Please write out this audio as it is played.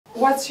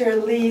What's your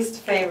least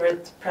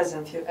favorite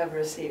present you've ever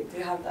received? Do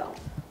you have that one?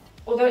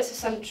 Although it's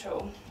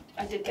essential,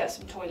 I did get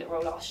some toilet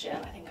roll last year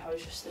and I think I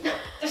was just a bit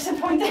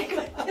disappointed with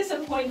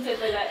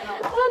it. And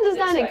I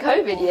understand in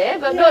COVID year,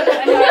 but not...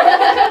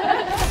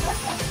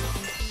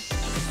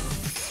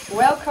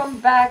 Welcome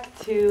back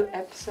to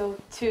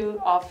episode 2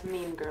 of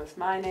Mean Girls.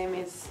 My name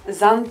is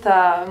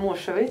Zećira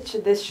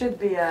Mušović. This should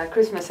be a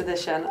Christmas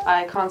edition.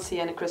 I can't see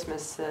any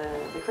Christmas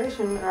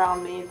decoration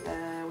around me.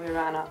 We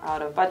ran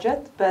out of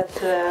budget, but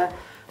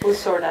we'll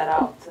sort that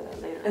out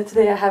later.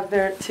 Today I have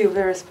two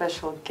very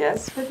special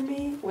guests with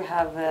me. We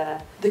have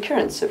the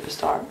current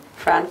superstar,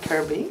 Fran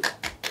Kirby,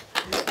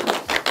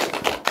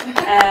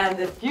 and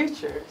the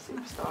future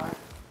superstar,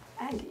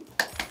 Aggie.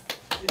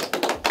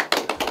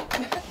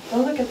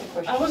 Don't look at the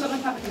question. I wasn't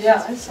looking at the questions.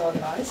 Yeah, I saw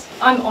the eyes.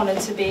 I'm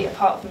honoured to be a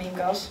part of Mean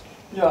Girls.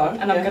 You are?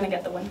 And I'm going to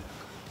get the win.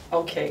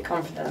 Okay,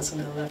 confidence a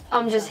little bit.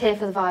 I'm just here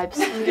for the vibes.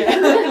 Okay.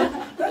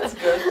 That's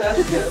good,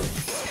 that's good.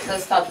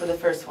 Let's start with the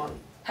first one.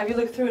 Have you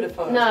looked through the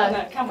photos?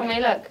 No, can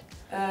we look?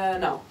 No.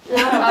 No?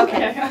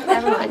 Okay,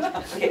 never mind.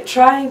 Okay,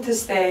 trying to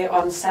stay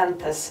on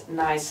Santa's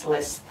nice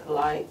list,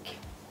 like...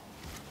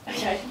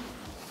 Okay.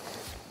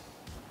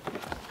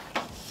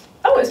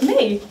 Oh, it's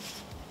me!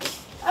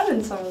 I'm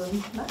in some of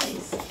them.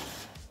 Nice.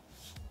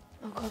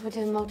 Oh god, we're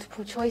doing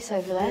multiple choice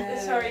over there. Yeah.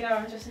 Sorry, no,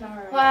 I'm just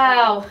narrowing.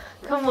 Wow,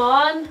 come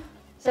on.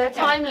 Is there a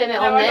time limit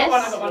on this?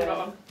 I got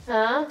one.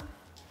 Huh?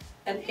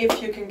 And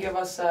if you can give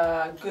us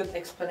a good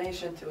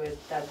explanation to it,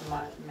 that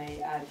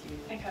may add you...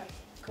 Okay,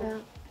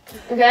 cool.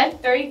 Yeah. Okay?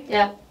 3,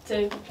 Yeah.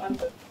 2,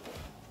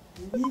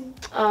 1.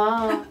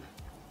 Oh.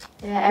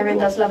 Yeah, Erin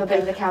does love a bit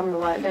of the camera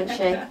work, don't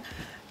she?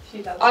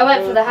 She does. I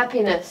went for the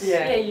happiness.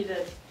 Yeah, you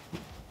did.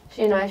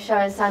 You know,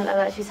 showing Santa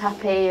that she's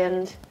happy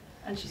and...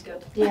 And she's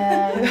good.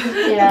 Yeah,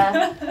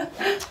 yeah.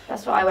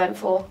 That's what I went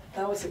for.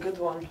 That was a good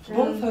one.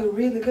 Both a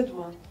really good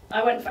one.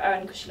 I went for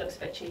Erin because she looks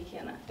a bit cheeky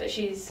in it, but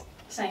she's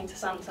saying to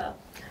Santa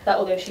that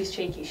although she's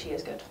cheeky, she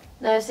is good.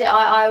 No, see,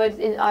 I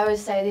would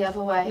say the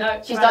other way. No,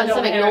 she's I done don't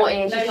something hear it.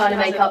 naughty and No, she's trying to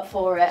she make hasn't. up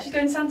for it. She's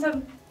going,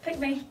 Santa, pick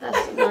me.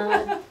 That's,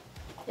 no.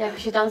 Yeah,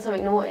 because she's done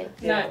something naughty.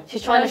 Yeah. No.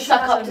 She's trying No, to she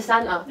suck up hasn't. to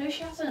Santa. No,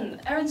 she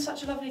hasn't. Erin's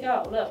such a lovely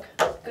girl. Look,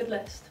 good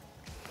list.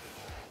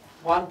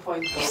 1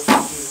 point goes to you.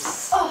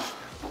 Oh.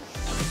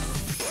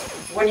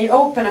 When you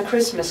open a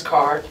Christmas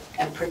card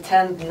and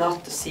pretend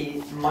not to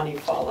see money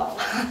fall out.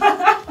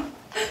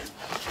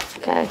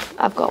 Okay,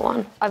 I've got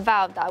one. I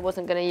vowed that I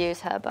wasn't going to use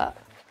her, but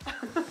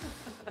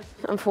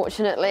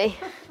unfortunately,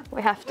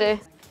 we have to.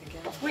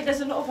 Wait,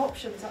 there's a lot of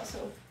options, that's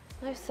all.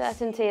 No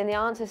certainty in the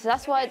answers. So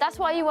that's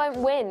why you won't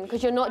win,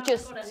 because you're not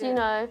just, you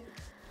know.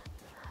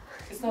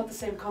 It's not the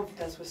same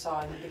confidence we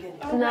saw in the beginning.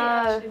 Oh, No.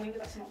 Wait, actually, maybe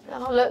that's not.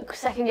 Oh look,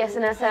 second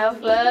guessing herself.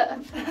 Look,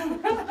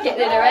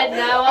 getting in her head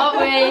now, aren't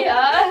we?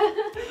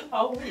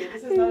 Oh, weird.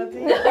 This is not a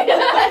thing. You're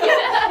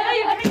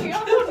hanging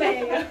on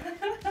me.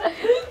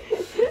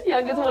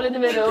 Youngest one in the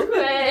middle.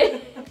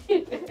 Wait.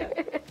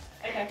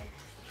 Okay.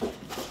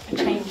 I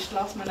changed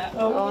last minute.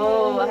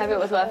 Oh, I hope it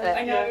was worth it.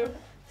 I know.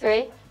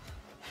 3,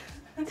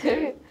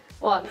 2,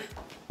 1.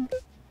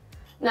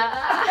 Nah.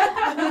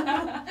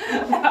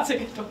 That's a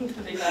good one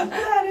to be there.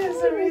 That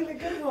is a really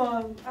good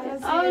one.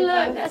 Oh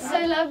look, that's so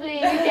lovely.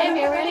 You gave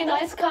me a really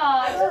nice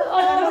card.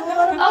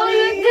 Oh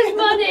look, there's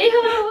money.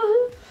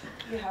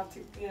 You have to,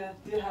 yeah,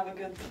 you have a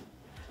good...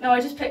 No,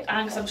 I just picked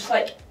Anne because I'm just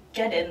like,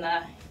 get in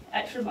there.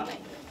 Extra money.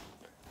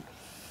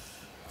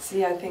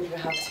 See, I think we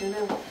have to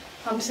now.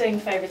 I'm seeing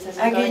favouritism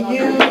Aggie, going on.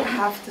 you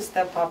have to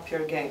step up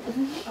your game.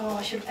 Oh,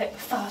 I should have picked the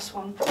first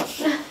one.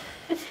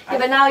 Yeah,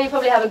 but now you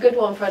probably have a good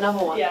one for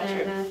another one. Yeah,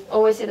 true.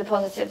 Always see the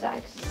positives,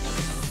 Ags.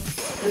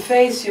 The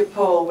face you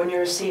pull when you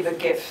receive a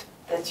gift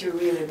that you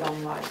really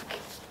don't like.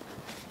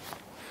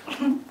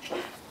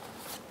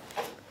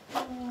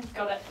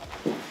 Got it.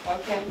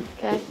 Okay.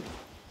 Okay.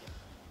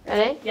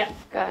 Ready? Yeah.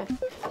 Go.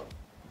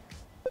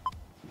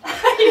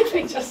 You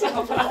picked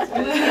yourself out.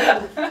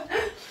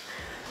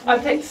 I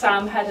picked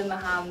Sam, head in the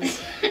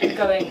hands,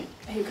 going,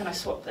 who can I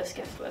swap this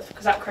gift with?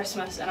 Because at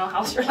Christmas in our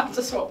house you're allowed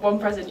to swap one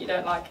present you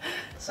don't like.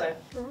 So.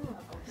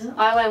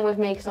 I went with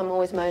me because I'm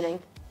always moaning.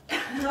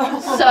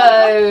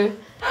 So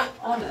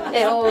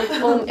it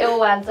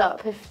all adds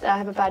up. If I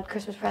have a bad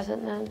Christmas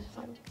present, then it's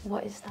like,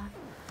 what is that?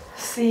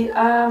 See,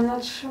 I'm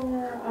not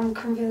sure I'm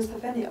convinced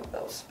of any of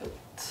those, but...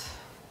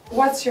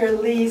 What's your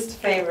least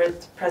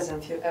favorite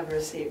present you've ever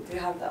received? Do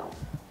you have that one?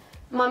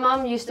 My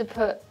mum used to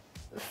put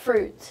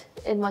fruit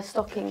in my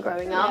stocking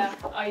growing up.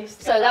 Yeah, I used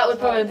to So that would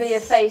probably be a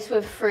face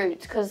with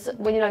fruit, because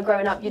when you know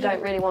growing up you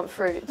don't really want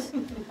fruit.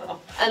 No.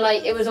 And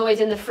like it was always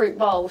in the fruit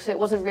bowl, so it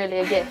wasn't really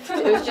a gift.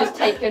 It was just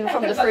taken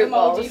from the fruit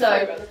bowl.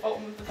 So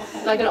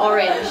like an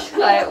orange.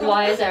 Like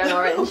why is there an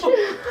orange?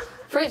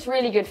 Fruit's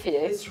really good for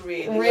you. It's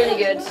really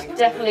good.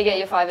 Definitely get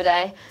your 5 a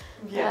day.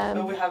 Yeah,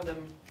 but we have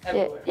them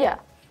everywhere. Yeah.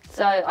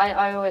 So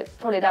I would,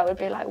 probably that would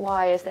be like,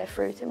 why is there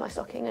fruit in my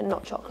stocking and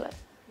not chocolate?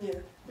 Yeah.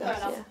 Fair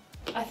enough. Yeah.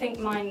 I think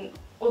mine,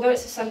 although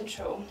it's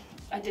essential,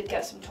 I did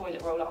get some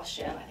toilet roll last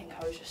year and I think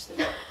I was just a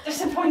bit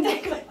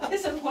disappointed with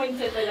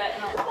it.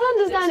 And I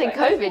understand in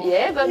COVID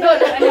year, but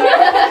not...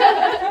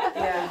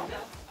 Yeah.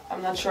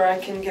 I'm not sure I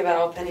can give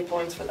out any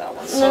points for that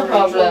one. No Sorry.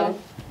 problem.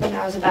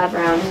 That was a bad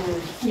round.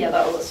 Yeah,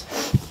 that was.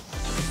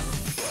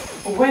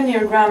 When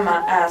your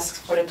grandma asks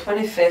for the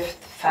 25th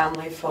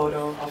family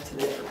photo of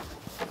today.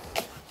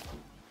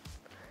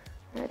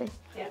 Ready?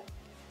 Yeah.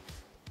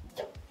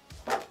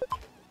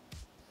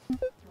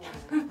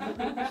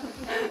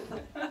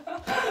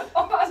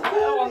 Oh, that's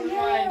better one than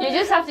mine. You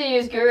just have to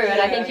use Guru and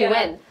I think you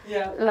win.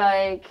 Yeah.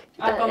 Like,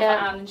 I've gone yeah.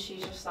 for Anne and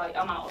she's just like,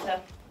 I'm out of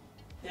here.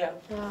 Yeah.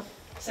 Yeah.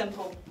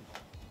 Simple.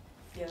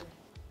 Yeah.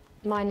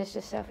 Mine is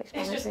just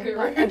self-explanatory. It's just Guru.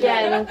 Like,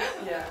 again.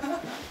 Yeah.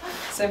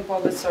 Simple,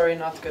 but sorry,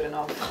 not good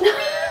enough.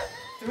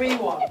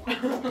 3-1.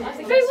 I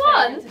think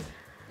 3-1?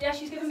 Yeah,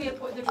 she's giving me a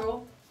point in the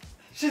draw.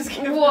 She's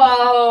giving.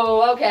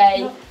 Whoa,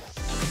 okay.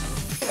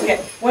 Okay,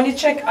 when you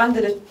check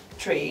under the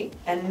tree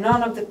and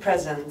none of the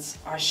presents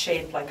are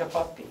shaped like a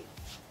puppy.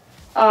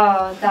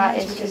 Oh, that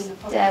is Imagine just getting a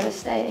puppy.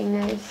 devastating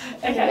news.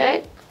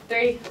 Okay.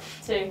 3,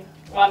 2,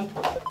 1.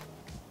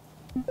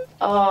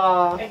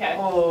 Oh. Okay.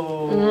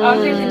 Oh. I'm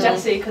thinking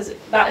Jessie because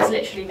that is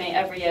literally me.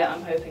 Every year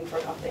I'm hoping for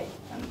a puppy.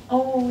 And I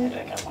Oh. don't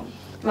get one.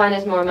 Mine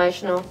is more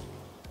emotional.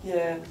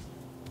 Yeah.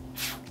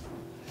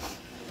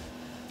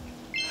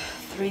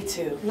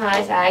 3-2.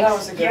 Nice, That Ags.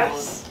 was a good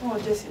Yes. one.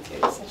 Oh, Jessie too.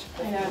 It's such a I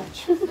pretty know.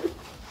 match.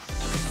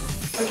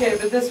 Okay,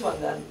 but this one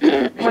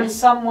then. When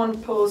someone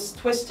pulls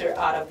Twister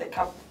out of the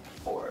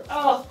cupboard.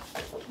 Oh.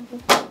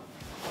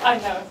 I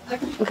know.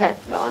 Okay,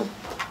 go on.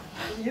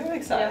 You're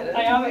excited. Yeah,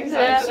 I am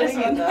excited for this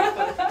Saying one.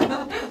 that,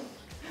 but-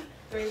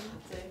 3, 2,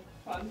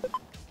 1.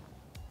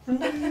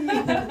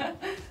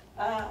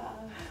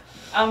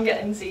 I'm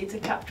getting Z to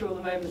capture all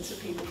the moments of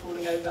people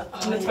falling over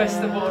on the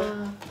Twister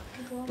board.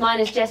 Mine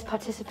is Jess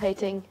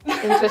participating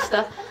in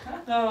Twister.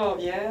 Oh,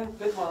 yeah,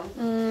 good one.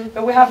 Mm.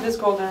 But we have this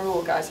golden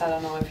rule, guys. I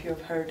don't know if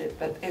you've heard it,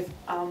 but if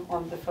I'm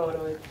on the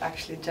photo, it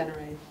actually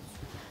generates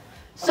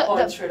a So,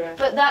 point through there.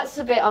 but that's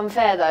a bit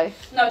unfair though.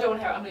 No, I don't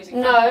want to hear it. I'm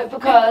losing. No,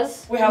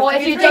 because We have what to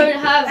if be you three. don't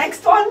have?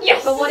 Next one.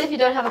 Yes. But what if you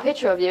don't have a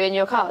picture of you in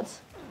your cards?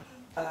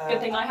 Good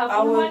thing I have I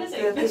one of would mine, is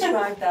it?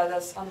 describe that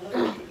as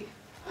unlucky.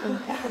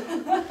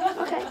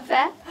 Okay,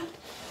 fair.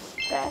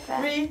 Fair.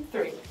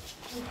 3-3.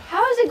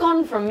 How has it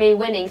gone from me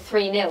winning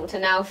 3-0 to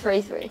now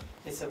 3-3?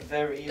 It's a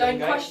very even Don't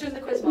game. question the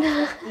quiz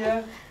master.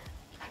 Yeah.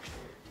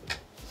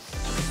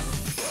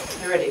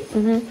 You ready?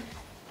 Mm-hmm.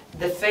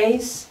 The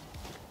face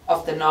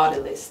of the naughty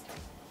list.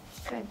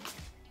 Okay.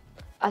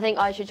 I think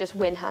I should just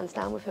win hands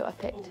down with who I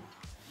picked,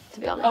 to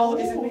be honest. Oh,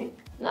 is it me?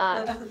 No.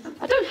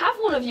 I don't have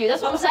one of you,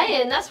 that's what I'm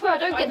saying. That's where I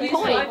don't get the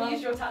point. I've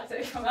used your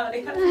tactic from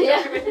earlier.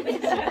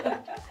 Yeah.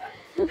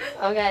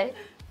 Okay.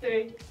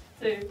 3,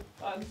 2,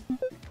 1.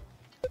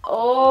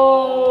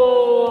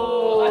 Oh.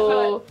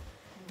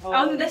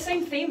 Oh, the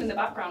same theme in the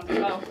background as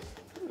well.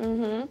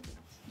 Mm-hmm. Do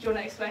you want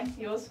to explain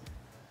yours?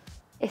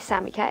 It's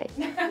Sammy K.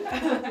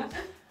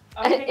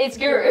 Okay. It's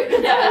Guru.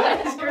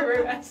 Yeah, it's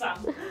Guru and Sam.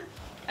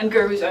 And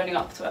Guru's owning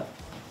up to it.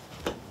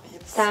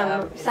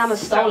 Sam has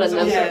stolen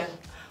them. Yeah.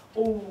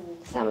 Ooh.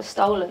 Sam has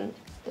stolen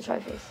the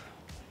trophies.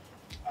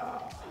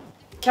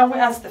 Can we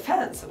ask the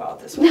fans about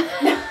this one?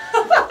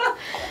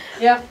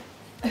 Yeah.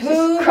 It's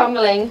just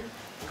crumbling.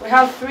 We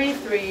have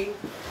 3-3.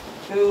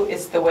 Who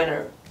is the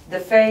winner? The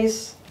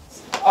face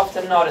of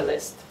the naughty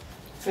list.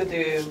 Who do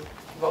you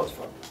vote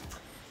for?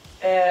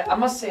 I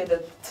must say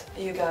that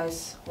you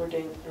guys were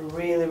doing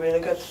really, really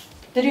good.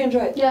 Did you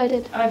enjoy it? Yeah, I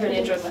did. I really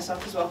enjoyed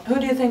myself as well. Who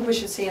do you think we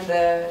should see in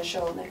the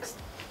show next?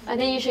 I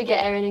think you should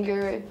get Erin and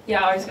Guru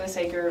Yeah, I was going to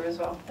say Guru as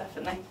well,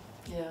 definitely.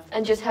 Yeah.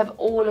 and just have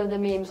all of the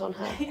memes on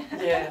her.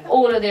 Yeah.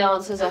 All of the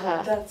answers are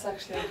her. That's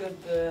actually a good.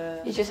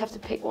 You just have to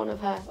pick one of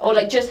her. Or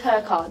like just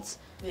her cards.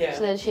 Yeah.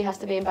 So then she has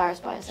to be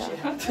embarrassed by herself.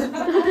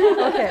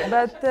 Okay,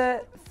 but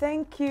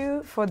thank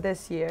you for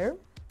this year,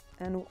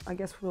 and I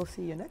guess we'll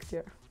see you next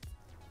year.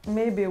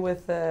 Maybe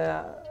with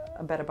a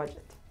better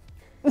budget.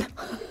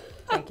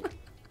 Thank you.